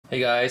Hey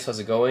guys, how's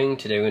it going?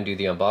 Today we're going to do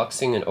the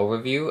unboxing and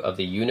overview of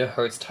the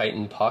Unihertz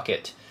Titan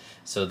Pocket.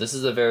 So this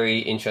is a very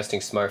interesting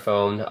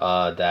smartphone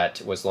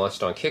that was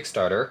launched on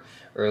Kickstarter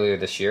earlier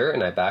this year,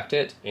 and I backed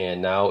it,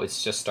 and now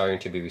it's just starting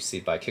to be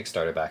received by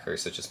Kickstarter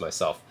backers such as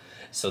myself.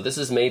 So this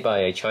is made by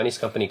a Chinese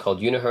company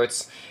called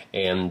Unihertz,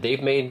 and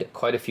they've made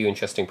quite a few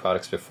interesting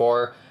products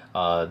before.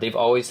 They've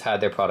always had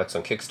their products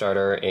on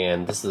Kickstarter,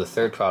 and this is the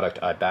third product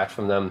I backed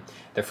from them.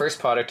 Their first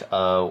product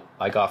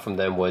I got from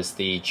them was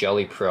the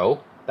Jelly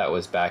Pro. That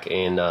was back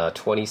in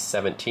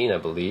 2017, I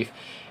believe.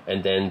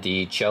 And then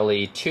the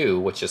Jelly 2,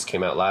 which just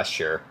came out last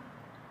year.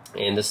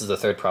 And this is the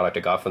third product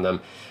I got from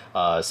them.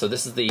 So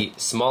this is the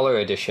smaller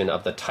edition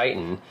of the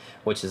Titan,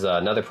 which is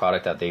another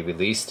product that they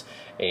released.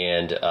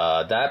 And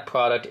that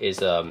product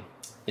is a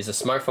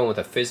smartphone with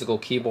a physical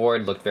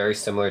keyboard, looked very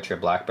similar to a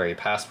Blackberry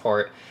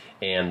Passport.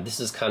 And this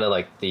is kind of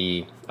like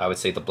I would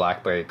say the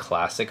Blackberry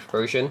Classic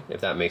version,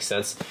 if that makes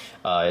sense.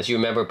 As you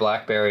remember,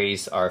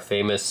 Blackberries are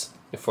famous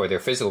for their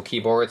physical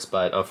keyboards,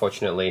 but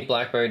unfortunately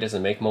BlackBerry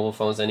doesn't make mobile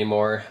phones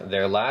anymore.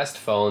 Their last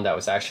phone that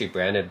was actually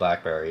branded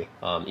BlackBerry,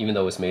 even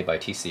though it was made by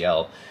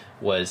TCL,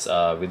 was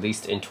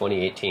released in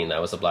 2018. That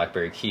was a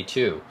BlackBerry Key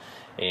 2,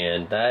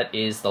 and that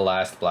is the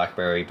last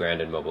BlackBerry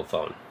branded mobile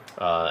phone.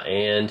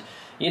 And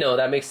you know,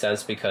 that makes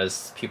sense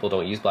because people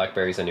don't use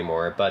Blackberries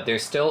anymore, but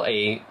there's still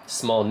a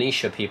small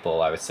niche of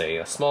people, I would say,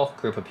 a small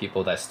group of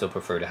people that still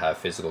prefer to have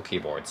physical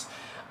keyboards.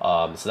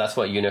 So that's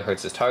what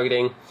Unihertz is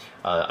targeting.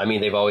 I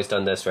mean, they've always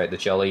done this, right? The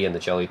Jelly and the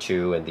Jelly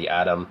 2 and the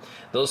Atom.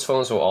 Those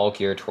phones were all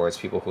geared towards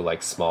people who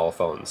like small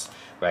phones,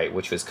 right?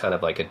 Which was kind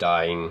of like a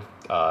dying,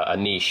 a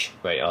niche,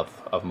 right,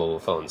 of mobile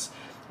phones.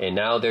 And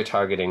now they're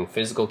targeting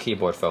physical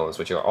keyboard phones,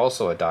 which are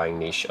also a dying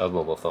niche of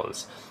mobile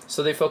phones.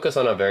 So they focus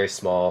on a very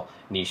small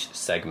niche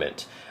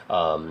segment.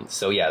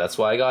 So yeah, that's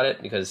why I got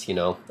it, because, you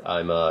know,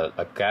 I'm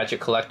a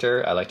gadget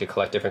collector. I like to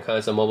collect different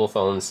kinds of mobile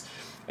phones,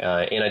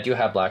 and I do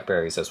have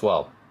Blackberries as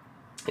well.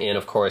 And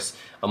of course,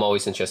 I'm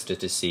always interested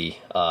to see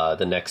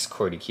the next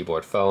QWERTY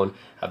keyboard phone.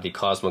 Have the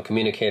Cosmo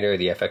Communicator,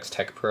 the FX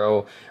Tech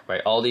Pro,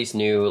 right? All these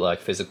new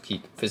like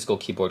physical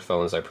keyboard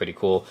phones are pretty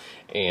cool.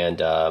 And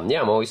yeah,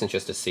 I'm always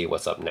interested to see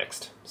what's up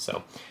next.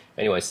 So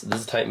anyways, this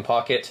is Titan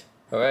Pocket.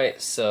 All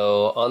right,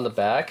 so on the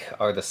back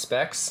are the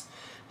specs.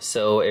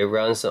 So it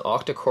runs an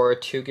octa-core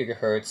 2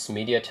 GHz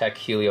MediaTek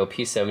Helio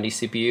P70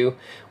 CPU,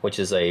 which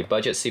is a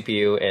budget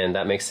CPU, and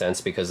that makes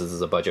sense because this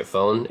is a budget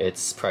phone.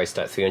 It's priced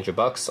at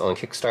 $300 on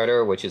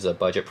Kickstarter, which is a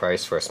budget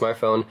price for a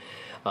smartphone.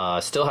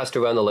 Still has to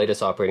run the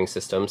latest operating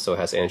system, so it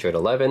has Android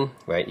 11,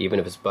 right? Even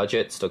if it's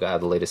budget, still gotta have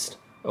the latest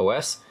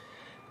OS.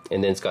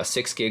 And then it's got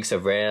 6 gigs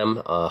of RAM,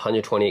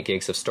 128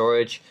 gigs of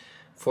storage,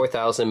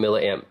 4,000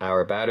 milliamp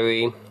hour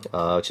battery,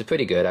 which is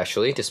pretty good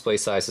actually. Display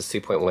size is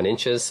 3.1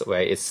 inches,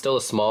 right? It's still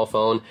a small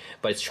phone,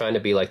 but it's trying to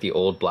be like the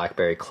old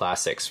BlackBerry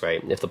Classics,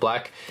 right? If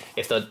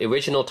the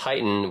original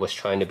Titan was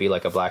trying to be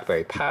like a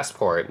BlackBerry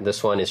Passport,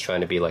 this one is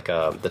trying to be like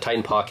the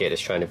Titan Pocket is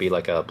trying to be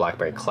like a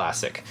BlackBerry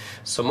Classic.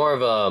 So more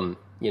of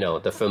you know,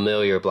 the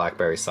familiar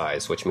BlackBerry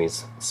size, which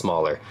means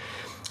smaller.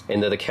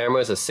 And the camera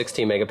is a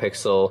 16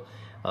 megapixel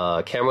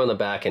camera on the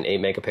back and 8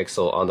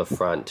 megapixel on the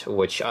front,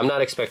 which I'm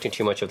not expecting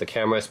too much of the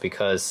cameras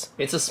because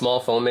it's a small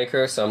phone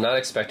maker, so I'm not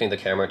expecting the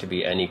camera to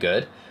be any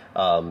good,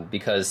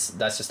 because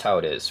that's just how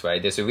it is,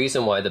 right? There's a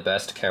reason why the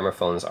best camera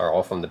phones are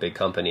all from the big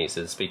companies.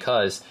 It's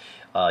because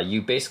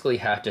you basically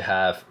have to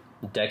have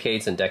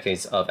decades and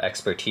decades of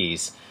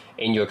expertise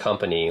in your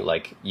company,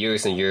 like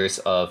years and years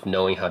of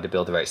knowing how to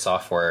build the right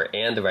software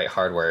and the right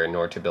hardware in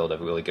order to build a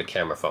really good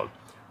camera phone.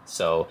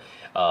 So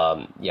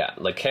yeah,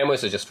 like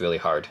cameras are just really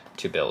hard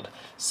to build.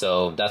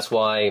 So that's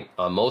why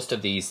most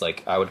of these,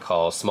 like I would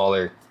call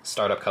smaller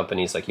startup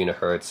companies like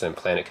Unihertz and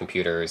Planet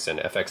Computers and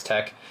FX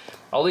Tech,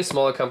 all these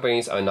smaller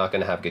companies are not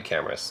going to have good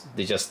cameras.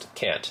 They just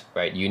can't,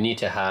 right? You need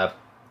to have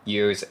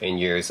years and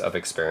years of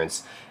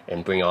experience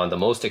and bring on the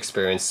most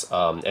experienced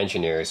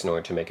engineers in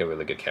order to make a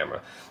really good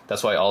camera.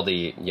 That's why all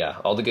the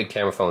good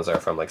camera phones are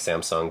from like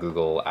Samsung,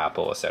 Google,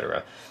 Apple,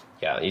 etc.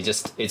 Yeah,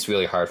 it's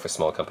really hard for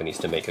small companies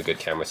to make a good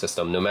camera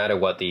system, no matter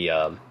what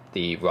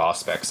the raw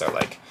specs are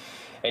like.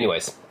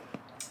 Anyways,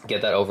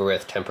 get that over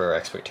with, temper our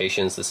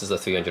expectations. This is a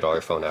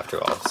 $300 phone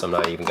after all, so I'm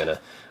not even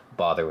gonna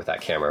bother with that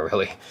camera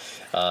really.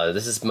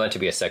 This is meant to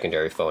be a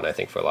secondary phone, I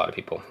think, for a lot of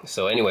people.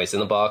 So anyways, in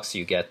the box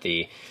you get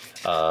the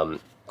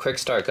quick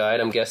start guide,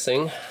 I'm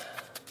guessing.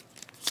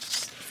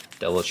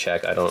 Double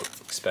check, I don't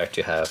expect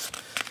to have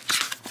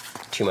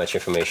too much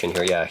information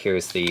here. Yeah,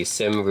 here's the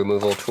SIM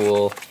removal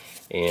tool.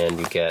 And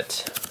you get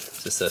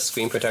just a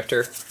screen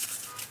protector.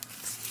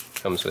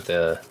 Comes with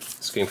a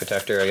screen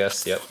protector, I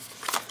guess, yep.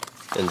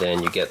 And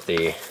then you get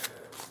the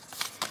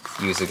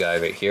user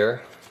guide right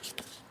here.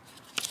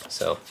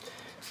 So,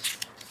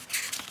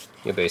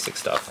 your basic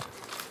stuff.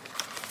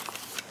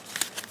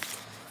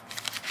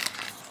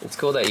 It's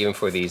cool that even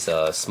for these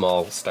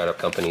small startup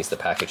companies, the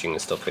packaging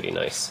is still pretty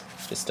nice.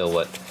 It's still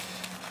what,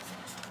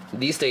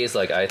 these days,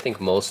 like I think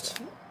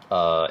most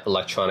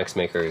electronics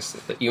makers,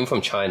 even from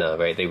China,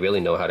 right, they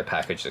really know how to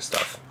package their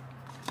stuff.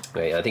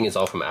 Right, I think it's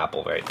all from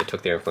Apple, right? They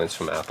took their influence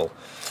from Apple.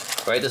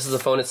 Right, this is the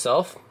phone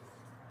itself.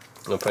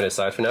 I'll put it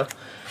aside for now.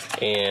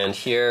 And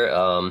here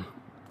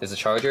is the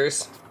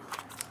chargers.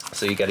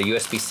 So you got a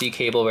USB-C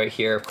cable right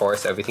here. Of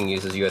course, everything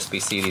uses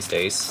USB-C these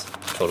days.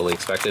 Totally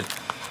expected.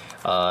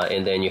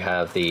 And then you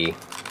have the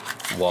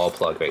wall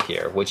plug right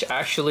here, which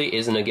actually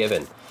isn't a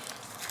given.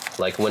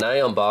 Like when I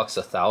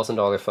unbox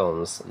 $1,000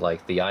 phones,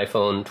 like the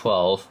iPhone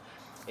 12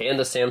 and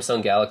the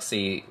Samsung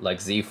Galaxy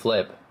like Z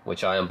Flip,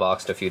 which I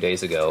unboxed a few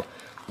days ago,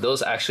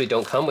 those actually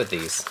don't come with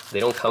these. They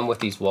don't come with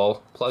these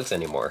wall plugs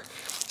anymore.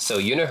 So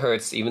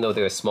Unihertz, even though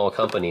they're a small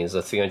company, is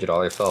a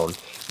 $300 phone,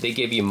 they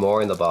give you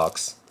more in the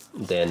box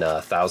than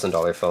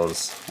 $1,000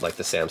 phones like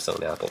the Samsung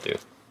and Apple do.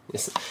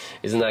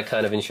 Isn't that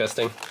kind of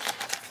interesting?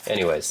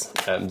 Anyways,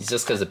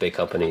 just because of big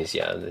companies,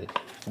 yeah,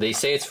 they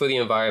say it's for the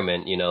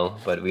environment, you know,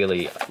 but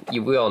really,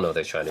 we all know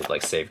they're trying to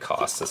like save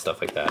costs and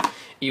stuff like that.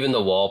 Even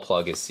the wall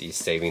plug is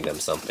saving them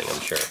something,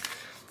 I'm sure.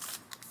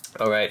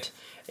 All right,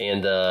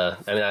 and I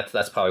mean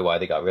that's probably why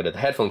they got rid of the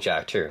headphone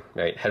jack too,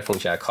 right? Headphone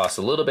jack costs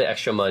a little bit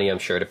extra money, I'm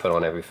sure, to put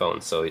on every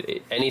phone. So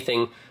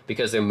anything,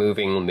 because they're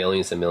moving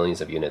millions and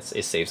millions of units,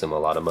 it saves them a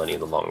lot of money in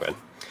the long run.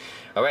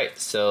 All right,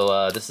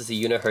 so this is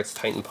the Unihertz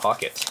Titan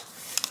Pocket.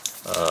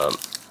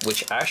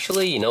 Which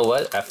actually, you know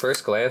what? At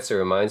first glance, it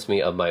reminds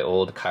me of my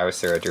old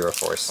Kyocera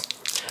Duraforce.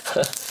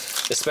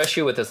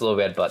 Especially with this little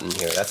red button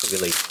here. That's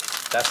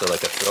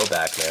like a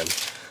throwback, man.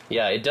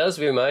 Yeah, it does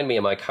remind me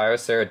of my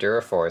Kyocera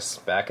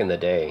Duraforce back in the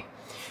day.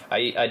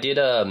 I did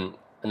an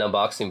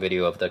unboxing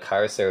video of the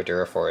Kyocera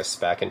Duraforce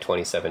back in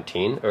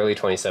 2017, early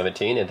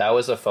 2017, and that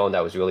was a phone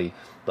that was really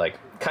like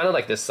kind of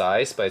like this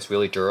size, but it's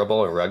really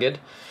durable and rugged.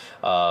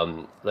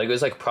 Like it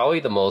was like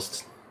probably the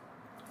most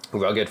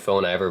rugged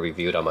phone I ever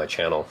reviewed on my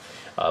channel.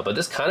 But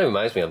this kind of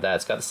reminds me of that.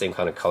 It's got the same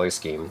kind of color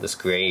scheme. This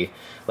gray,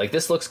 like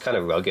this looks kind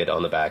of rugged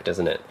on the back,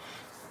 doesn't it?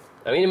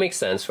 I mean, it makes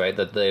sense, right?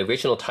 That the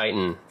original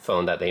Titan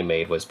phone that they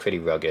made was pretty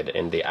rugged,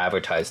 and they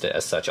advertised it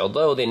as such,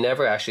 although they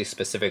never actually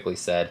specifically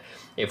said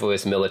if it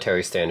was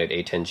military standard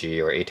A10G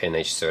or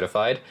A10H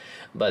certified.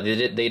 But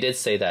they did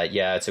say that,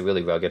 yeah, it's a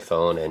really rugged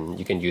phone, and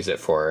you can use it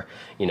for,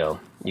 you know,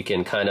 you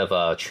can kind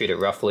of treat it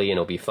roughly and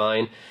it'll be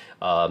fine.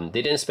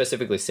 They didn't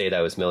specifically say that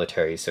it was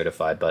military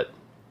certified, but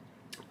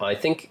I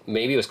think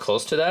maybe it was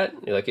close to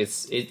that. Like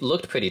it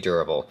looked pretty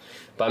durable,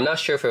 but I'm not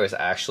sure if it was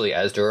actually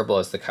as durable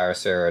as the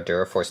Kyocera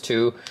Duraforce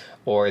 2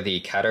 or the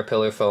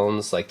Caterpillar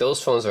phones. Like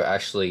those phones are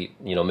actually,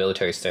 you know,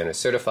 military standard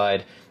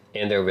certified,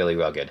 and they're really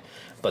rugged.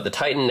 But the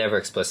Titan never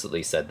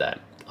explicitly said that.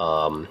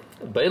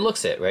 But it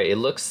looks it, right? It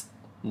looks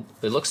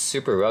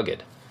super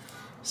rugged.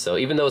 So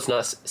even though it's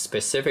not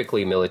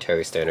specifically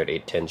military standard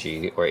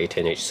A10G or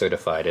A10H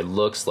certified, it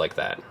looks like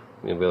that.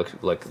 It looks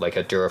like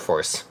a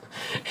Duraforce.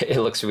 It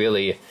looks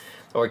really,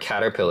 or a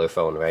Caterpillar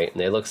phone, right?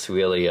 And it looks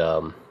really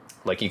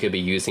like you could be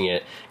using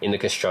it in the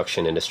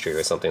construction industry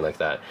or something like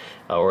that,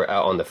 or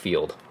out on the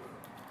field.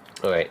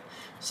 All right,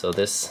 so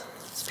let's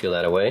peel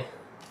that away.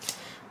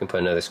 We can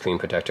put another screen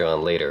protector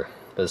on later.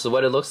 But this is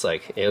what it looks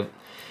like. It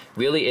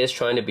really is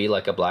trying to be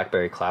like a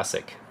Blackberry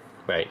Classic,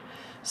 right?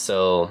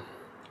 So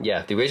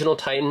yeah, the original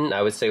Titan,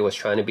 I would say, was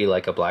trying to be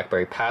like a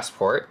Blackberry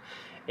Passport,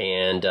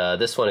 and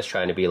this one is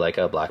trying to be like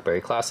a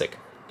Blackberry Classic,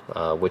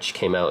 which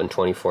came out in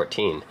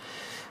 2014.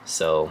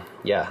 So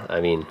yeah,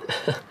 I mean,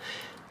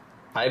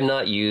 I've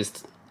not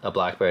used a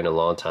Blackberry in a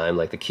long time.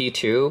 Like the Key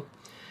 2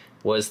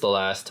 was the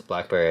last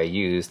Blackberry I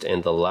used,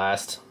 and the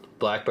last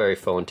Blackberry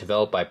phone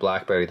developed by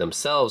Blackberry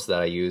themselves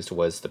that I used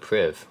was the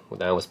Priv.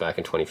 That was back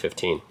in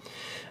 2015.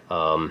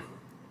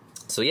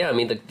 So yeah, I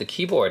mean, the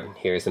keyboard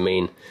here is the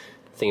main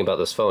thing about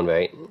this phone,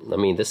 right? I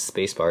mean, this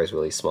spacebar is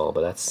really small,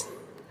 but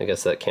I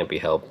guess that can't be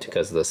helped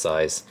because of the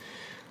size.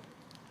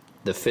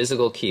 The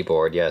physical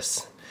keyboard,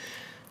 yes.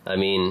 I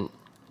mean,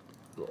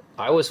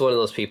 I was one of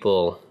those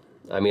people,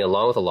 I mean,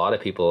 along with a lot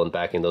of people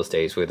back in those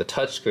days, where the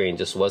touchscreen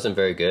just wasn't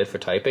very good for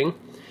typing.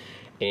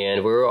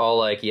 And we were all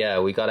like, yeah,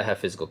 we gotta have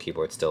physical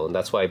keyboard still. And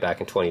that's why back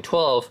in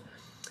 2012,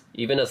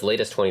 even as late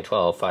as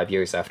 2012, 5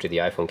 years after the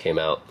iPhone came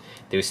out,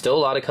 there was still a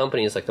lot of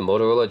companies like the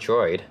Motorola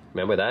Droid.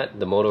 Remember that?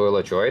 The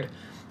Motorola Droid?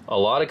 A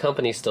lot of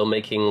companies still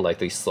making like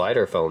these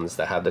slider phones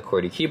that have the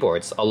QWERTY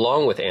keyboards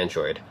along with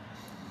Android.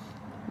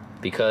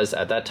 Because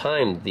at that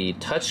time, the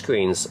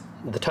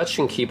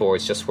touchscreen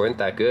keyboards just weren't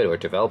that good or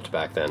developed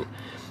back then.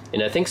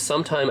 And I think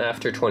sometime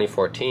after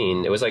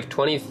 2014, it was like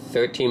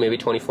 2013, maybe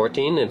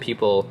 2014, and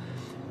people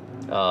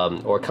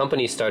or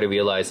companies started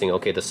realizing,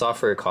 okay, the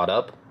software caught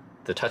up,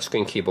 the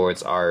touchscreen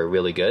keyboards are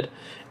really good,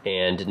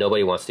 and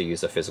nobody wants to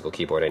use a physical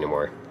keyboard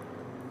anymore.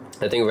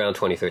 I think around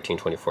 2013,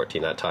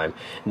 2014, that time.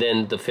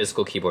 Then the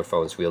physical keyboard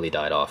phones really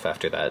died off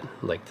after that.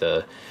 Like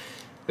the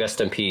rest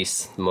in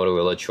peace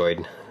Motorola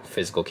Droid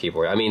physical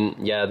keyboard. I mean,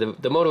 yeah, the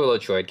Motorola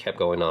Droid kept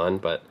going on,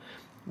 but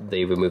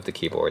they removed the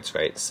keyboards,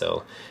 right?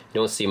 So you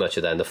don't see much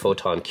of that. And the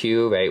Photon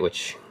Q, right,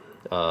 which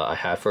I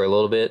had for a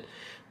little bit,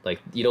 like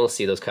you don't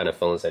see those kind of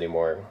phones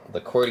anymore.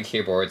 The QWERTY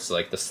keyboards,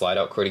 like the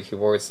slide-out QWERTY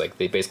keyboards, like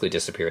they basically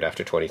disappeared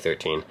after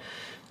 2013.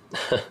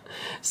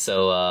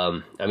 So,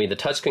 I mean, the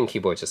touchscreen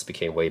keyboard just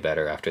became way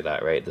better after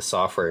that, right? The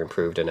software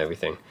improved and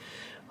everything.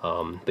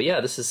 But yeah,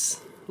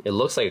 it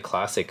looks like a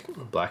classic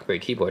BlackBerry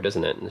keyboard,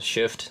 doesn't it? The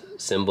shift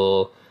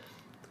symbol,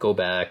 go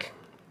back.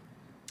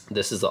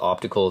 This is the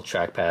optical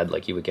trackpad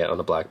like you would get on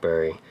the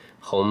Blackberry.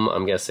 Home,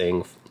 I'm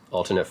guessing,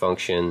 alternate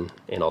function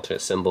and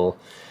alternate symbol.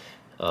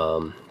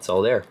 It's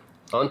all there.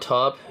 On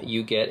top,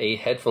 you get a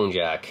headphone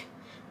jack.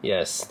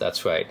 Yes,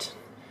 that's right.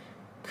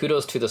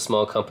 Kudos to the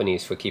small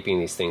companies for keeping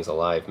these things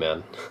alive,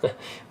 man.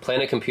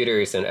 Planet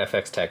Computers and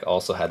FX Tech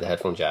also had the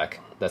headphone jack.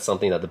 That's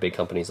something that the big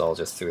companies all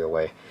just threw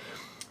away.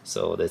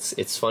 So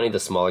it's funny the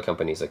smaller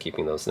companies are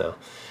keeping those now.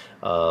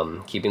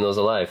 Keeping those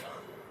alive.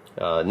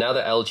 Now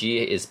that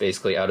LG is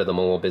basically out of the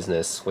mobile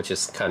business, which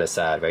is kind of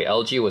sad, right?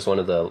 LG was one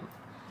of the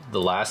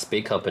last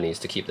big companies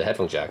to keep the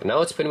headphone jack.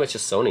 Now it's pretty much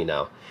just Sony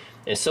now.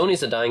 And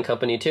Sony's a dying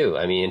company too,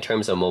 I mean, in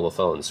terms of mobile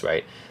phones,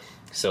 right?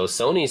 So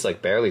Sony's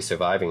like barely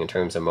surviving in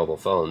terms of mobile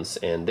phones,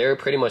 and they're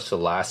pretty much the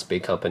last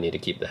big company to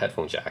keep the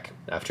headphone jack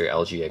after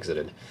LG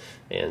exited.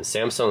 And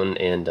Samsung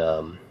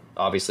and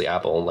obviously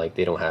Apple, like,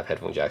 they don't have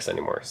headphone jacks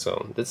anymore.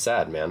 So it's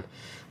sad, man.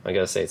 I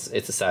gotta say,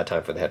 it's a sad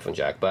time for the headphone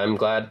jack, but I'm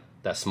glad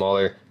that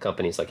smaller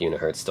companies like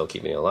Unihertz still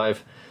keeping it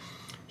alive.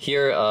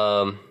 Here,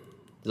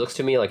 it looks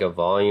to me like a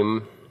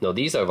volume. No,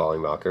 these are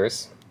volume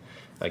rockers,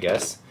 I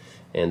guess.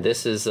 And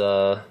this is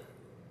the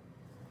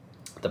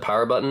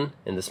power button,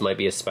 and this might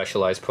be a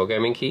specialized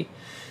programming key.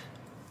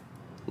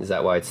 Is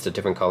that why it's a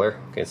different color?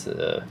 Okay, it's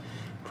the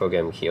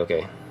programming key.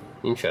 Okay,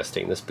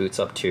 interesting. This boots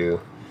up to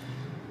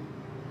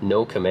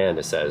no command,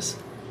 it says.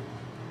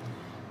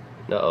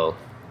 Uh-oh.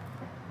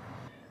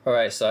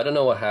 Alright, so I don't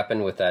know what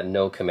happened with that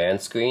no command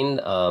screen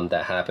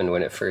that happened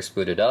when it first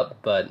booted up,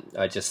 but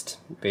I just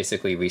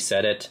basically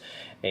reset it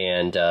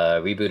and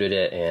rebooted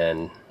it,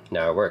 and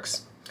now it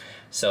works.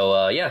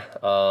 So yeah,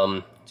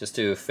 just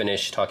to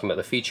finish talking about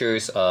the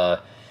features,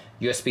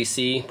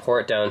 USB-C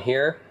port down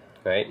here,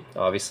 right,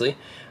 obviously,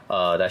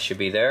 that should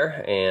be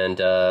there, and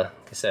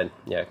like I said,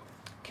 yeah,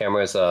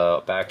 camera's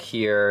back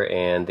here,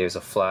 and there's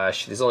a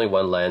flash. There's only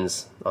one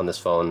lens on this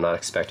phone, I'm not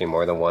expecting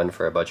more than one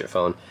for a budget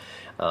phone,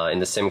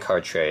 and the SIM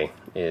card tray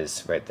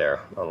is right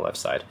there on the left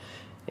side.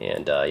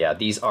 And yeah,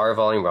 these are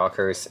volume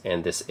rockers,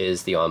 and this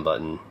is the on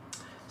button,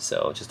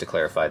 so just to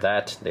clarify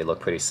that, they look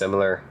pretty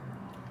similar.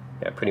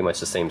 Yeah, pretty much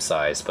the same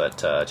size, but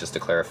just to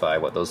clarify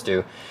what those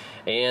do.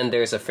 And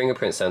there's a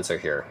fingerprint sensor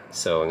here,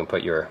 so you can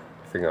put your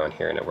finger on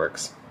here and it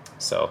works.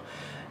 So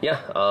yeah,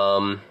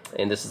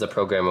 and this is a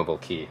programmable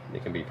key.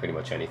 It can be pretty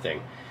much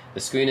anything. The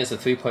screen is a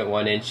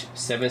 3.1 inch,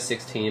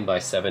 716 by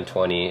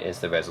 720 is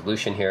the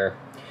resolution here.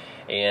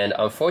 And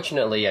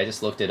unfortunately, I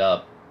just looked it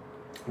up.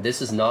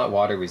 This is not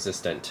water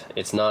resistant.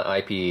 It's not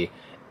IP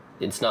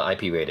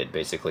rated,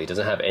 basically. It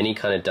doesn't have any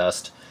kind of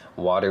dust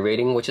water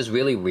rating, which is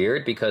really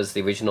weird because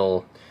the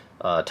original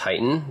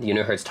Titan, the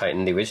Unihertz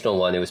Titan, the original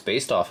one it was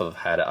based off of,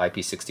 had an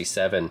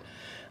IP67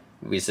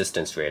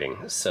 resistance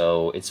rating.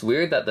 So it's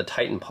weird that the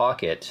Titan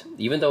Pocket,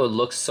 even though it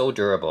looks so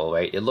durable,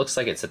 right, it looks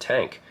like it's a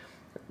tank.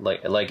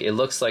 Like it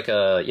looks like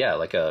a, yeah,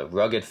 like a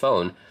rugged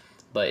phone,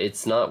 but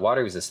it's not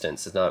water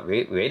resistant. It's not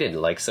rated,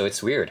 like, so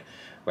it's weird,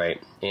 right?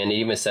 And it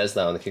even says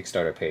that on the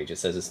Kickstarter page. It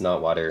says it's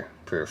not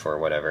waterproof or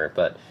whatever,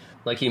 but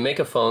like, you make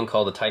a phone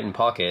called the Titan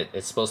Pocket,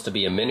 it's supposed to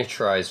be a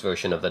miniaturized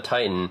version of the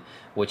Titan,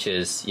 which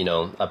is, you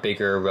know, a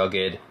bigger,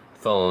 rugged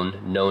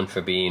phone known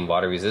for being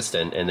water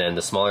resistant, and then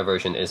the smaller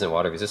version isn't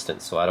water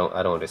resistant, so I don't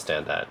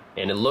understand that.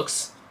 And it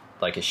looks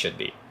like it should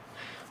be.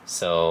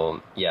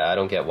 So yeah, I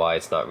don't get why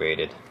it's not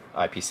rated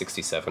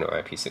IP67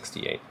 or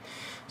IP68.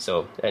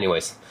 So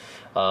anyways,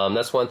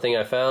 that's one thing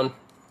I found.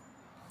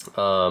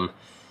 But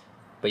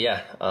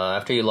yeah,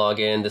 after you log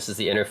in, this is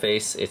the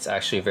interface. It's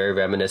actually very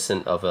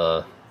reminiscent of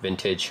a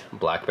vintage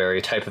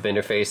Blackberry type of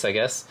interface, I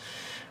guess.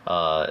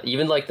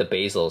 Even like the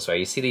bezels, right?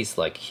 You see these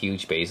like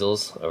huge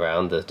bezels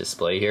around the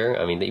display here.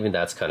 I mean, even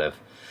that's kind of,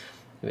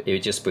 it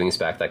just brings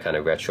back that kind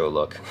of retro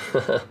look.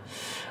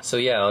 So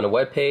yeah, on a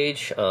web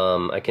page,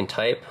 I can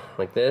type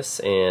like this,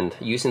 and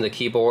using the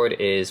keyboard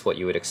is what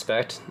you would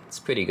expect. It's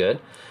pretty good.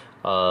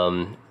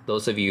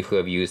 Those of you who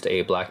have used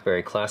a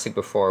Blackberry Classic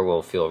before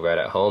will feel right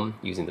at home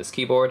using this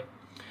keyboard.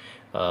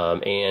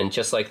 And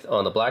just like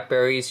on the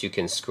Blackberries, you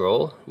can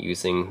scroll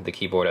using the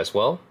keyboard as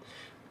well.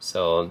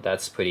 So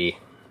that's pretty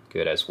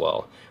good as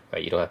well,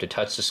 right? You don't have to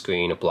touch the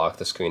screen or block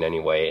the screen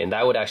anyway. And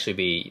that would actually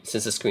be,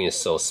 since the screen is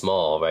so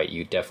small, right,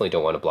 you definitely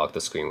don't want to block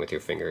the screen with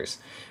your fingers.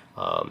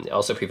 It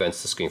also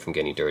prevents the screen from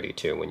getting dirty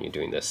too when you're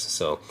doing this.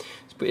 So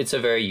it's a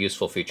very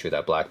useful feature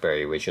that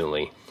Blackberry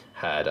originally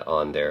had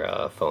on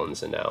their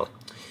phones, and now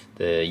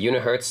the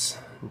Unihertz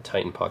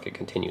Titan Pocket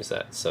continues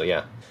that. So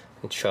yeah,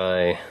 let's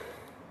try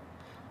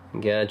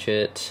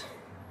gadget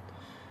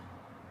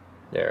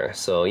there.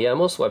 So yeah,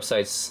 most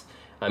websites,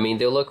 I mean,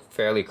 they look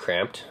fairly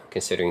cramped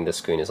considering the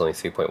screen is only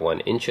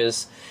 3.1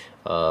 inches,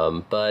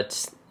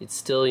 but it's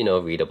still, you know,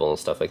 readable and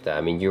stuff like that.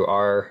 I mean, you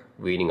are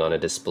reading on a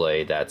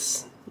display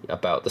that's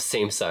about the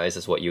same size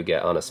as what you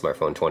get on a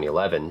smartphone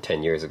 2011,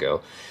 10 years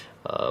ago.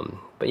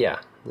 But yeah,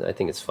 I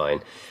think it's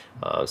fine.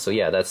 So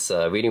yeah, that's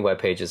reading web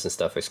pages and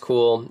stuff is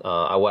cool.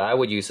 What I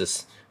would use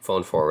this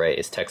phone for, right,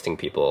 is texting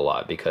people a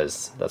lot,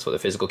 because that's what the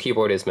physical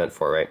keyboard is meant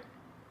for, right?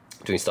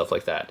 Doing stuff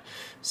like that.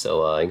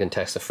 So you can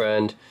text a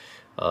friend.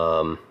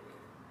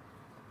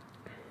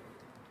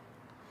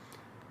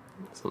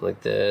 something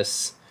like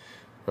this.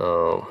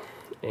 Oh,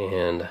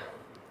 and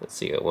let's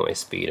see what my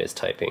speed is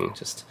typing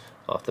just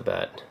off the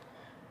bat.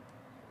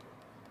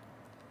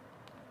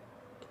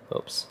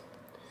 Oops,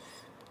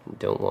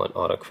 don't want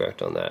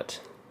autocorrect on that.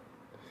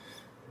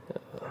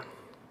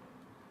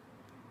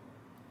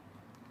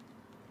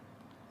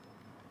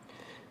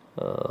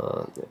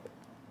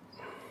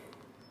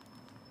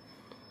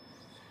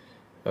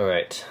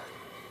 Alright.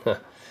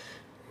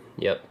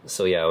 Yep,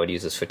 so yeah, I would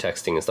use this for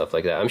texting and stuff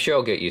like that. I'm sure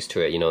I'll get used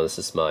to it. You know, this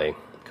is my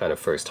kind of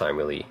first time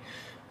really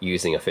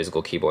using a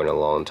physical keyboard in a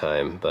long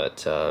time,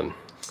 but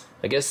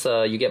I guess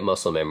you get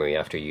muscle memory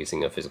after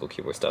using a physical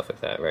keyboard, stuff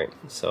like that, right?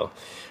 So,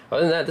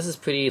 other than that, this is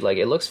pretty, like,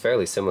 it looks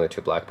fairly similar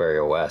to Blackberry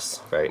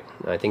OS, right?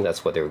 I think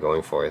that's what they were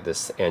going for,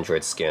 this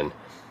Android skin.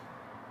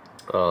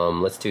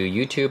 Let's do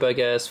YouTube, I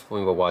guess,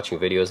 when we're watching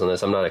videos on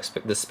this. I'm not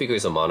this speaker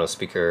is a mono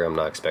speaker. I'm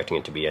not expecting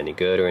it to be any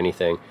good or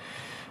anything.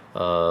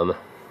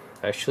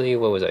 Actually,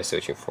 what was I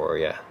searching for?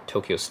 Yeah,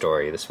 Tokyo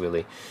Story, this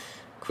really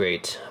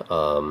great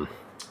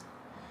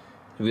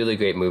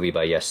movie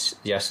by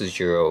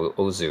Yasujiro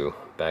Ozu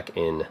back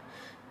in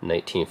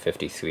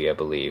 1953, I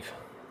believe.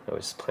 I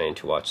was planning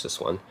to watch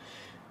this one,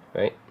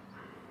 right?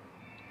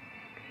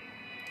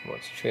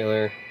 Watch the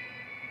trailer.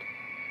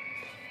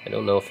 I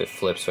don't know if it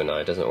flips or not.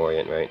 It doesn't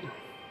orient, right?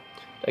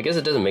 I guess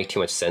it doesn't make too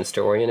much sense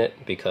to orient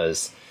it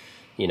because,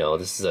 you know,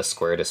 this is a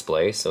square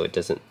display, so it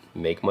doesn't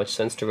make much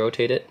sense to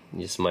rotate it.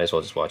 You just might as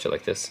well just watch it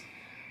like this.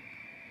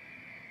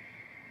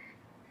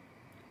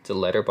 It's a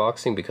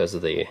letterboxing because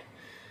of the...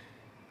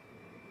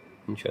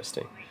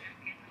 Interesting.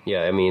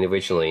 Yeah, I mean,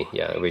 originally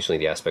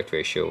the aspect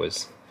ratio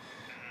was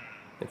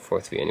in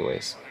 4:3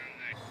 anyways.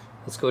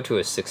 Let's go to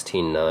a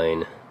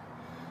 16:9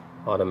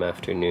 autumn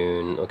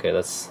afternoon. Okay,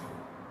 let's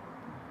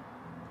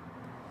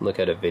look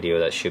at a video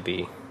that should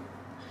be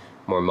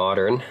more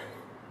modern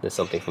than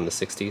something from the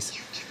 60s,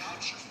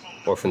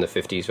 or from the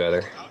 50s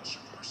rather.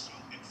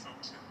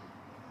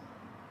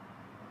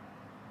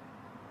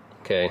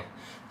 Okay,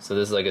 so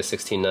this is like a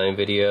 16:9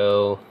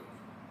 video.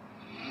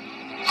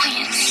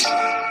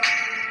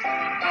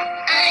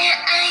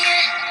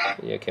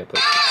 Yeah, I can't put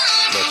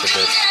much of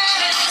this.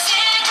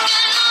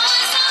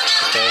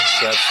 Okay,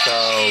 so that's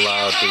how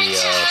loud the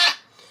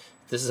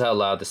this is how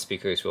loud the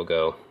speakers will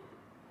go.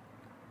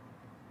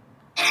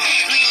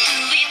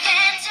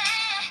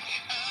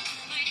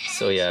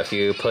 So yeah, if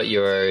you put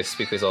your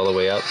speakers all the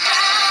way up,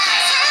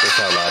 this is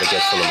how loud it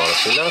gets from the mono.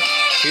 So not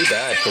too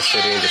bad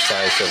considering the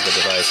size of the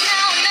device.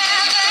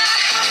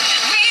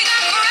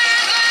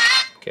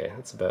 Okay,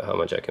 that's about how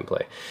much I can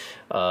play.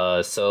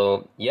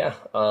 So yeah,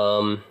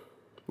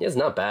 yeah, it's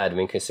not bad. I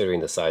mean, considering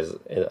the size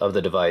of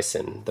the device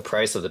and the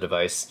price of the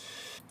device.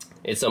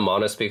 It's a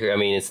mono speaker. I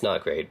mean, it's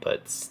not great,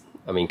 but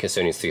I mean,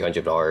 considering it's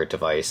 $300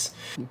 device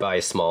by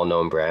a small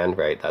known brand,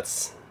 right?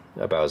 That's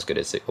about as good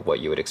as what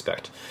you would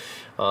expect.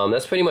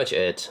 That's pretty much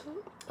it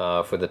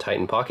for the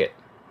Titan Pocket.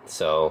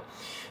 So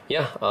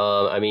yeah,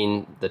 I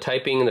mean, the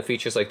typing and the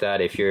features like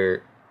that, if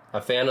you're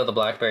a fan of the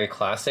Blackberry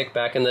Classic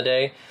back in the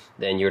day,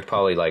 then you would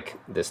probably like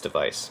this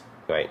device,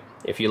 right?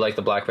 If you like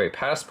the Blackberry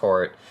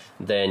Passport,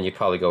 then you'd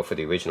probably go for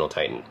the original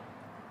Titan.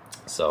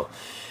 So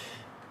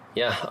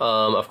yeah,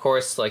 of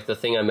course, like the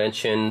thing I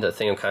mentioned, the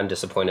thing I'm kind of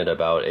disappointed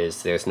about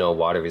is there's no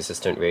water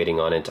resistant rating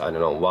on it. I don't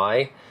know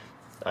why.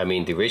 I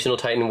mean, the original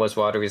Titan was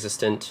water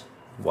resistant.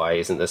 Why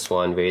isn't this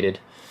one rated?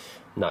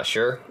 Not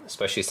sure,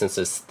 especially since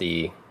it's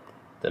the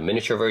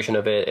miniature version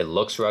of it. It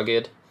looks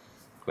rugged,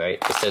 right?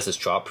 It says it's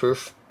drop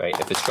proof, right?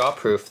 If it's drop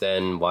proof,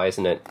 then why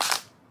isn't it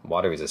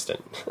water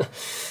resistant?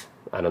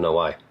 I don't know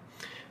why.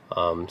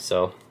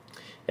 So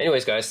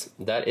anyways, guys,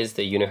 that is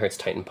the Unihertz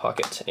Titan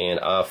Pocket. And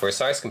for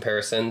size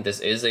comparison,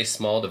 this is a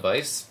small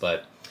device,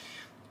 but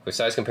for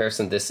size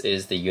comparison, this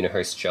is the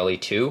Unihertz Jelly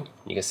 2.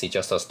 You can see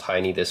just how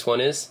tiny this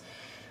one is.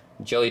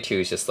 Jelly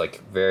 2 is just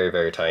like very,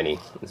 very tiny.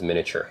 It's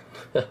miniature.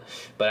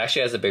 But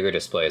actually has a bigger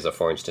display, it's a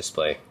 4-inch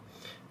display.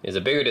 It's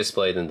a bigger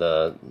display than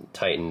the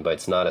Titan, but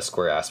it's not a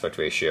square aspect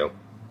ratio.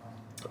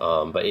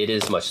 But it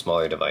is a much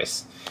smaller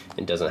device.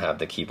 It doesn't have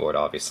the keyboard,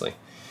 obviously.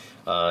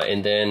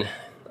 And then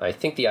I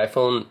think the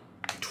iPhone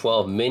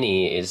 12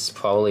 mini is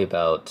probably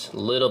about a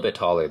little bit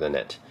taller than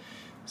it.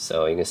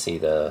 So you can see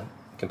the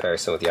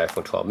comparison with the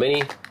iPhone 12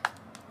 mini.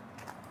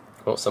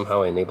 Oh,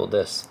 somehow I enabled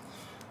this.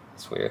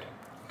 That's weird.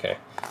 Okay.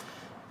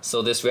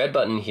 So this red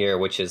button here,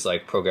 which is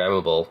like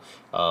programmable,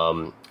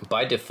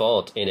 by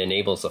default it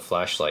enables a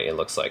flashlight, it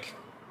looks like.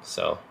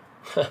 So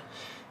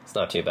it's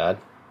not too bad.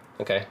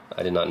 Okay,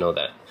 I did not know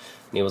that.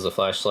 Enables a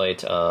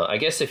flashlight. I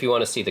guess if you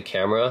want to see the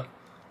camera,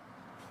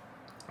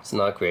 it's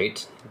not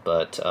great,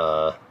 but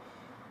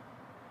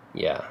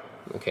yeah,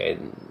 okay.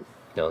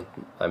 No,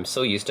 I'm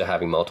so used to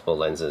having multiple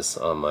lenses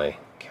on my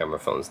camera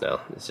phones now.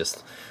 It's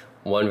just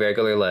one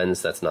regular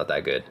lens that's not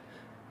that good.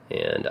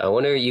 And I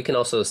wonder, you can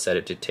also set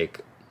it to take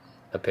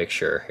a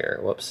picture here.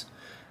 Whoops.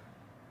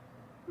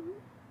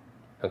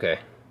 Okay,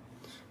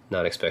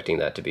 not expecting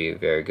that to be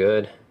very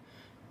good.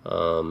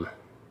 Alright,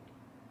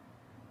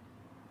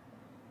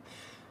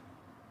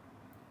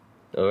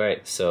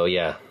 so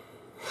yeah.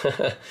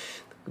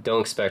 Don't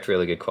expect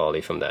really good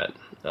quality from that.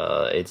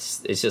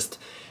 It's just,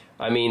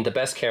 I mean, the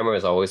best camera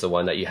is always the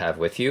one that you have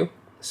with you,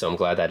 so I'm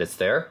glad that it's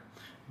there.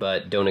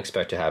 But don't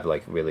expect to have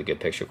like really good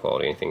picture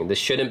quality or anything. This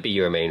shouldn't be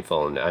your main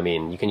phone. I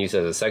mean, you can use it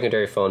as a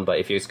secondary phone, but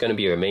if it's going to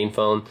be your main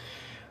phone,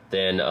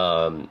 then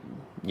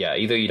yeah,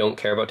 either you don't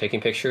care about taking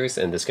pictures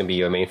and this can be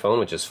your main phone,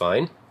 which is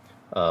fine,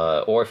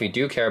 or if you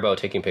do care about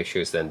taking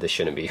pictures, then this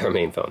shouldn't be your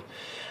main phone.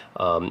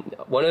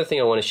 One other thing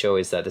I want to show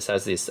is that this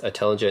has this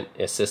intelligent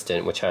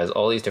assistant which has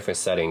all these different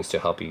settings to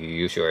help you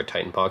use your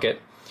Titan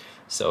Pocket.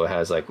 So it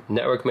has like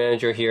network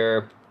manager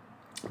here.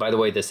 By the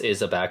way, this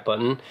is a back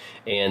button,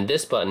 and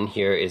this button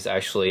here is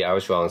actually, I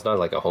was wrong, it's not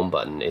like a home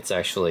button, it's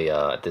actually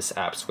this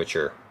app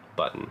switcher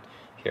button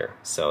here.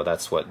 So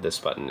that's what this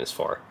button is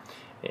for.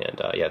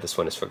 And yeah, this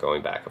one is for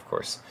going back, of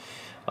course.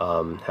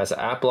 Has an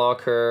app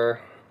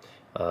blocker,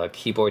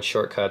 keyboard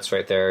shortcuts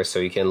right there, so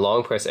you can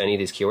long press any of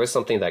these keywords,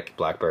 something that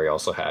Blackberry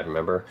also had,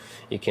 remember?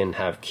 You can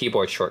have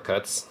keyboard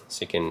shortcuts,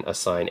 so you can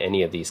assign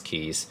any of these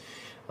keys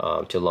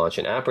to launch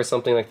an app or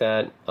something like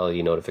that.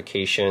 LED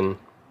notification,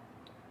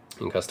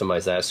 you can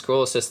customize that.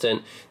 Scroll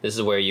assistant, this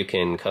is where you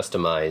can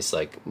customize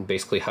like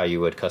basically how you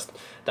would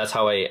that's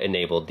how I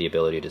enabled the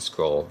ability to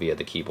scroll via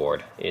the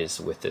keyboard, is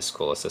with this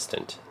scroll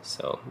assistant.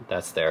 So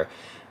that's there.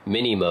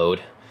 Mini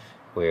mode,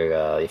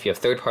 where if you have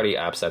third-party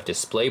apps that have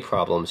display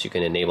problems, you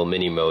can enable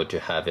mini mode to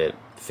have it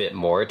fit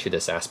more to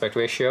this aspect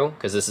ratio,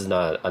 because this is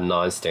not a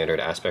non-standard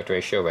aspect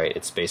ratio, right?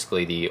 It's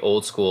basically the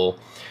old school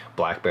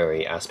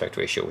Blackberry aspect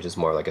ratio, which is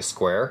more like a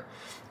square.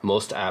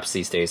 Most apps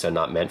these days are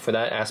not meant for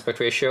that aspect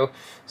ratio,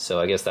 so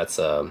I guess that's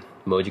a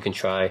mode you can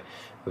try.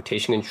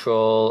 Rotation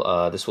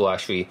control, this will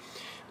actually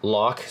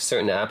lock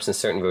certain apps in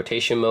certain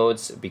rotation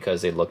modes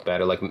because they look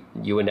better. Like,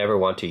 you would never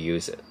want to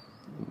use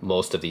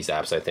most of these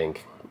apps, I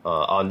think.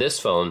 On this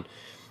phone,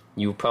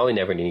 you probably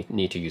never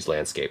need to use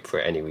landscape for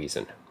any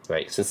reason,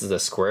 right? Since it's a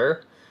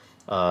square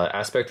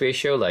aspect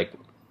ratio, like,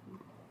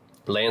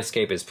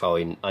 landscape is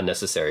probably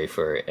unnecessary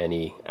for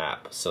any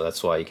app, so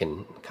that's why you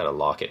can kind of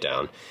lock it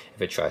down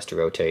if it tries to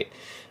rotate.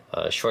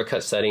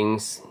 Shortcut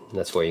settings,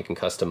 that's where you can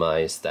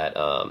customize that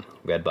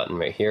red button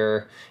right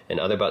here, and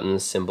other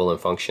buttons, symbol and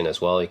function as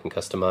well, you can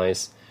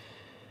customize.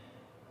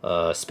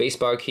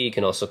 Spacebar key, you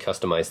can also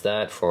customize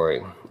that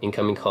for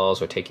incoming calls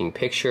or taking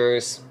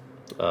pictures.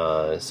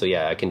 So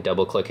yeah, I can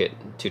double click it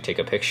to take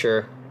a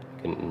picture,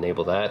 I can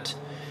enable that.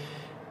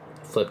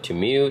 Flip to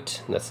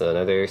mute, that's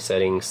another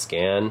setting.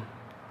 Scan,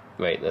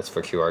 right, that's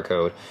for QR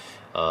code.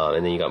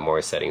 And then you got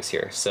more settings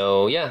here.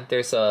 So yeah,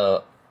 there's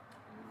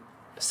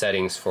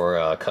settings for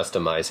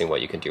customizing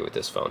what you can do with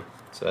this phone.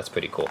 So that's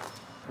pretty cool.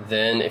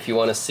 Then if you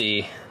want to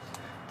see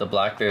the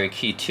Blackberry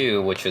Key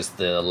 2, which is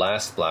the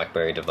last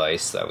Blackberry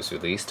device that was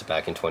released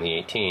back in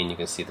 2018, you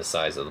can see the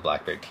size of the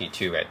Blackberry Key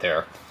 2 right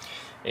there.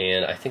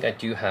 And I think I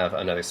do have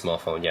another small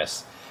phone,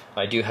 yes.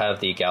 I do have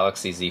the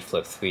Galaxy Z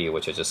Flip 3,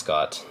 which I just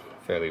got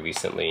fairly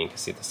recently. You can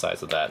see the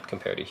size of that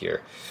compared to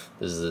here.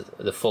 This is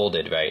the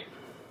folded, right,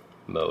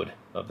 mode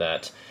of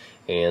that.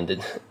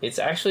 And it's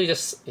actually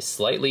just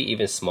slightly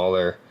even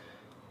smaller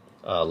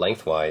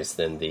lengthwise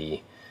than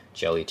the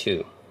Jelly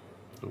 2.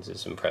 This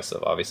is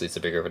impressive. Obviously it's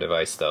a bigger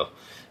device though,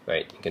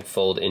 right? You can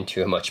fold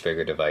into a much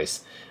bigger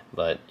device.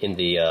 But in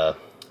the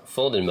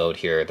folded mode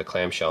here, the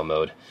clamshell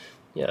mode,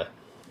 yeah,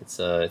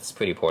 it's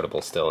pretty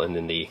portable still. And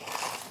then the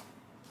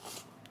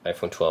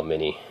iPhone 12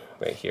 mini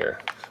right here,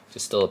 which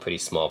is still a pretty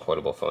small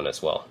portable phone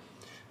as well.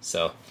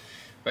 So,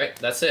 right,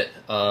 that's it.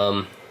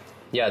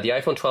 Yeah, the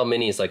iPhone 12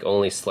 mini is like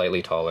only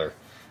slightly taller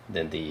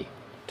than the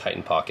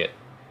Titan Pocket.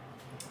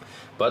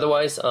 But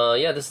otherwise,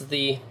 yeah, this is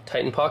the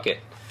Titan Pocket.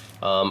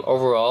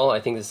 Overall, I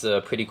think this is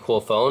a pretty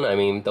cool phone. I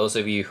mean, those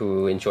of you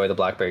who enjoy the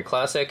Blackberry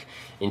Classic,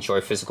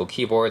 enjoy physical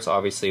keyboards,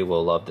 obviously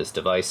will love this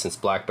device, since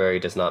Blackberry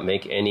does not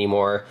make any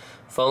more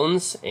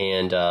phones.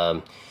 And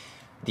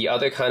the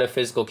other kind of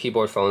physical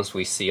keyboard phones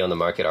we see on the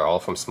market are all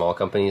from small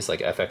companies like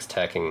FX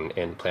Tech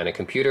and Planet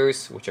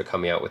Computers, which are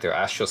coming out with their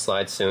Astro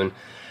Slide soon.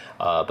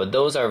 But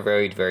those are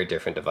very, very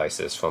different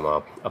devices from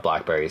a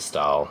Blackberry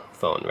style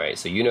phone, right?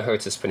 So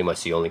Unihertz is pretty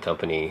much the only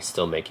company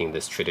still making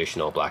this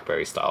traditional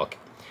Blackberry style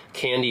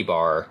candy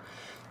bar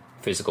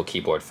physical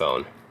keyboard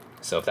phone.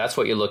 So if that's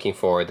what you're looking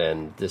for,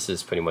 then this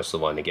is pretty much the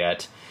one to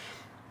get,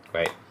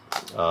 right?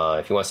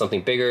 If you want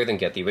something bigger, then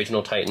get the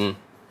original Titan.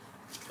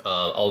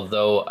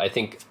 Although I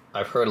think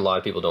I've heard a lot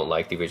of people don't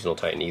like the original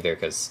Titan either,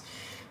 because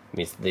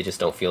they just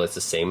don't feel it's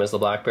the same as the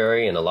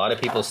Blackberry, and a lot of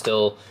people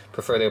still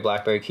prefer their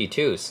Blackberry Key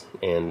 2s,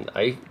 and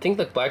I think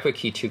the Blackberry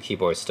Key 2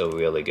 keyboard is still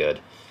really good.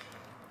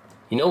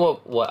 You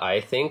know what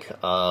I think?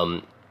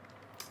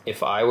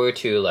 If I were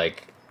to,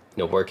 like,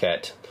 you know, work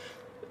at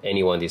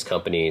any one of these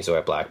companies or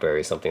at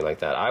Blackberry, something like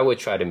that, I would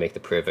try to make the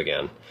Priv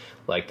again.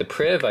 Like, the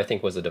Priv, I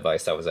think, was a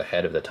device that was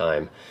ahead of the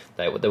time.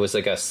 There was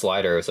like a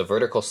slider, it was a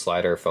vertical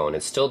slider phone.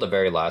 It's still the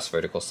very last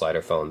vertical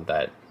slider phone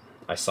that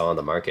I saw on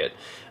the market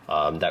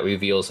that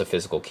reveals a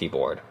physical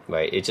keyboard,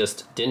 right? It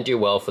just didn't do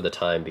well for the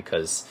time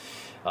because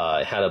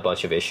it had a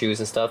bunch of issues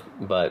and stuff,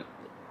 but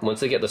once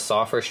they get the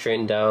software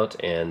straightened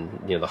out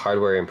and, you know, the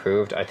hardware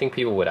improved, I think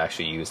people would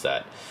actually use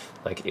that.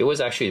 Like, it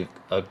was actually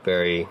a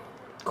very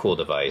cool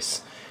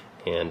device,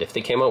 And if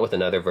they came out with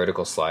another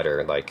vertical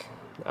slider, like,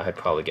 I'd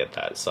probably get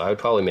that. So I would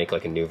probably make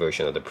like a new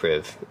version of the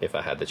Priv if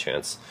I had the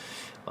chance.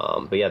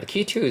 But yeah, the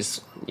Key 2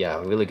 is, yeah,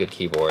 a really good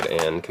keyboard,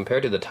 and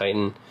compared to the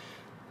Titan,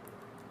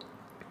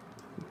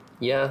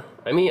 yeah,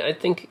 I mean, I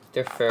think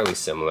they're fairly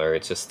similar.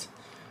 It's just,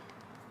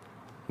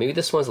 maybe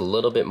this one's a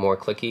little bit more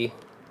clicky.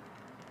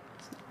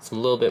 It's a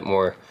little bit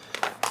more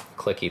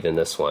clicky than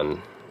this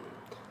one.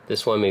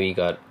 This one maybe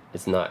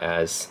it's not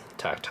as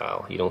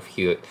tactile. You don't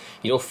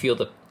feel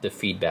the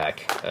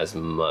feedback as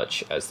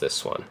much as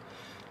this one.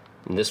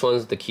 And this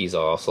one's, the keys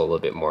are also a little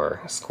bit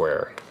more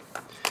square.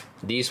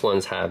 These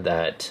ones have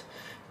that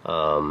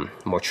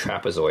more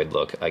trapezoid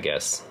look, I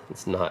guess.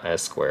 It's not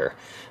as square.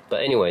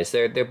 But anyways,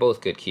 they're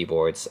both good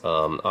keyboards.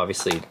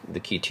 Obviously, the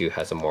Key 2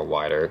 has a more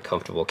wider,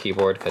 comfortable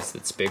keyboard because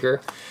it's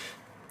bigger.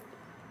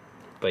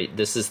 But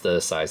this is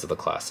the size of the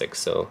Classic.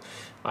 So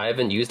I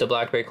haven't used a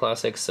Blackberry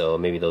Classic, so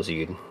maybe those of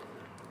you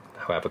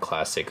who have a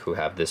Classic who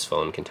have this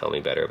phone can tell me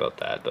better about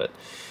that. But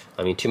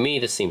I mean, to me,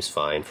 this seems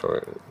fine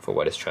for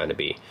what it's trying to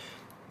be.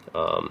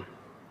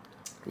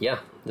 Yeah,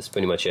 that's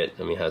pretty much it.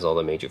 I mean, it has all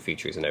the major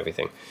features and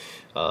everything.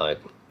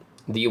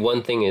 The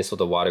one thing is with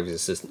the water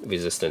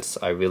resistance,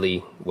 I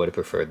really would have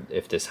preferred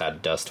if this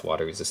had dust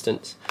water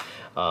resistance.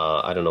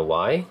 I don't know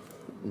why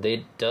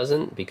it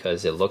doesn't,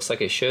 because it looks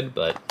like it should,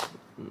 but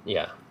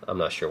yeah, I'm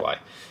not sure why.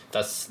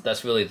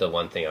 That's really the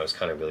one thing I was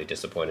kind of really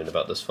disappointed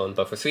about this phone.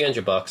 But for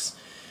 300 bucks,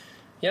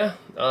 yeah,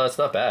 it's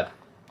not bad.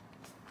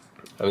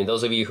 I mean,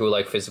 those of you who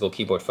like physical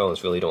keyboard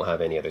phones really don't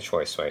have any other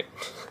choice, right?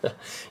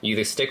 You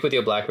either stick with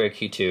your Blackberry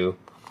Q2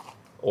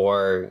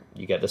 or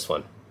you get this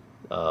one.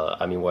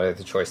 I mean, what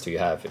other choice do you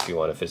have if you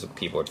want a physical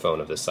keyboard phone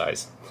of this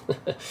size?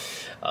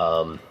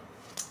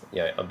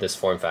 Yeah, of this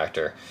form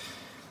factor.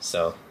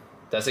 So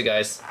that's it,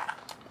 guys.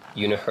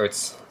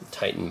 Unihertz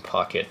Titan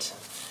Pocket.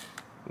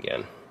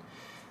 Again,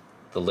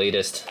 the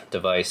latest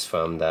device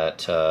from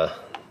that.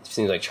 It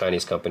seems like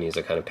Chinese companies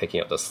are kind of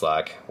picking up the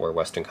slack where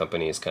Western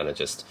companies kind of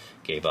just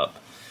gave up.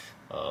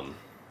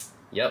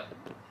 Yep,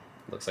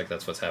 looks like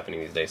that's what's happening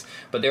these days.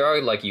 But there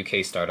are like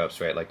UK startups,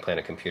 right, like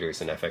Planet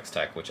Computers and FX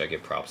Tech, which I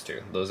give props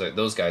to.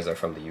 Those guys are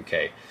from the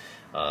UK.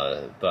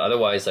 But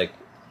otherwise, like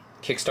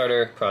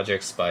Kickstarter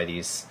projects by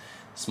these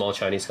small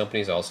Chinese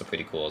companies are also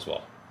pretty cool as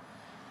well.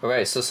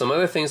 Alright, so some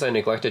other things I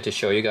neglected to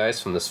show you guys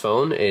from this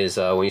phone is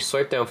when you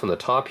swipe down from the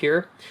top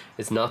here,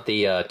 it's not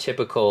the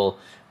typical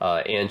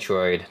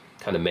Android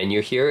kind of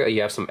menu here.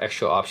 You have some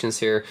extra options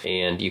here,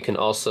 and you can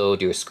also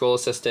do a scroll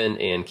assistant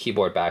and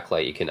keyboard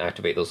backlight. You can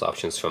activate those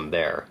options from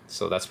there,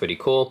 so that's pretty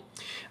cool.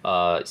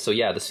 So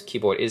yeah, this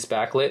keyboard is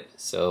backlit,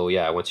 so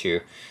yeah, once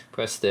you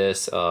press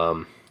this,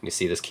 you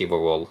see this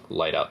keyboard will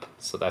light up,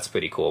 so that's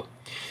pretty cool.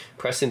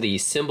 Pressing the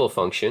symbol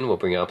function will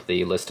bring up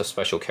the list of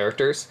special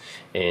characters,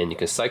 and you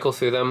can cycle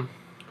through them,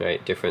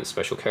 right? Different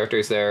special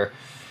characters there.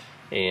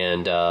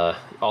 And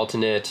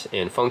alternate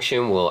and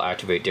function will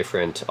activate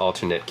different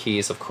alternate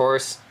keys, of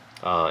course.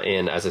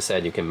 And as I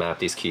said, you can map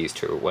these keys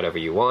to whatever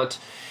you want.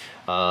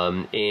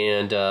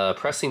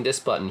 Pressing this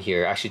button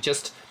here, actually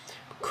just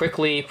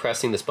quickly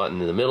pressing this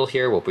button in the middle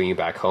here will bring you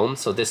back home.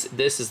 So this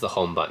is the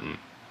home button.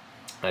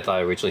 I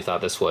originally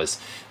thought this was,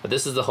 but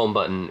this is the home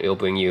button. It'll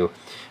bring you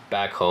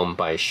back home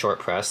by a short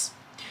press.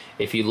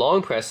 If you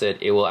long press it,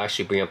 it will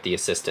actually bring up the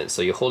assistant.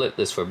 So you hold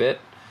this for a bit,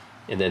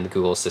 and then the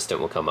Google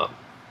Assistant will come up.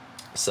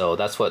 So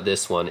that's what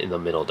this one in the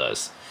middle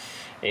does.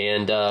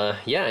 And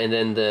yeah, and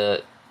then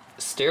the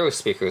stereo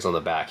speakers on the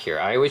back here.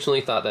 I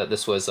originally thought that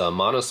this was a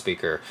mono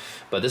speaker,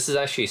 but this is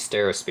actually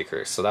stereo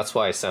speakers, so that's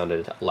why it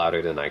sounded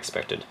louder than I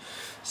expected.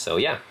 So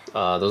yeah,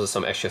 those are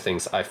some extra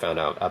things I found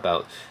out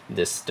about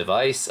this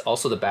device.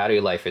 Also, the battery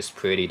life is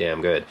pretty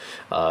damn good.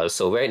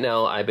 So right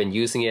now I've been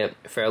using it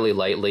fairly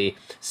lightly,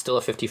 still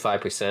at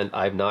 55%.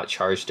 I've not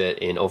charged it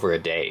in over a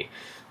day.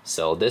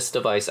 So this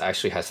device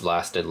actually has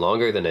lasted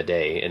longer than a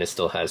day, and it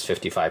still has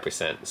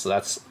 55%. So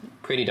that's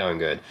pretty darn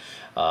good.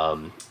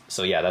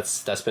 So yeah,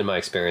 that's been my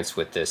experience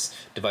with this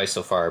device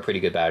so far. Pretty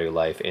good battery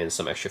life and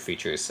some extra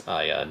features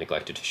I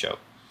neglected to show.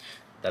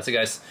 That's it,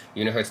 guys.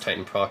 Unihertz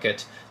Titan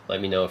Pocket.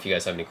 Let me know if you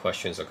guys have any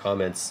questions or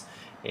comments.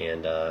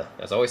 And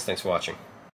as always, thanks for watching.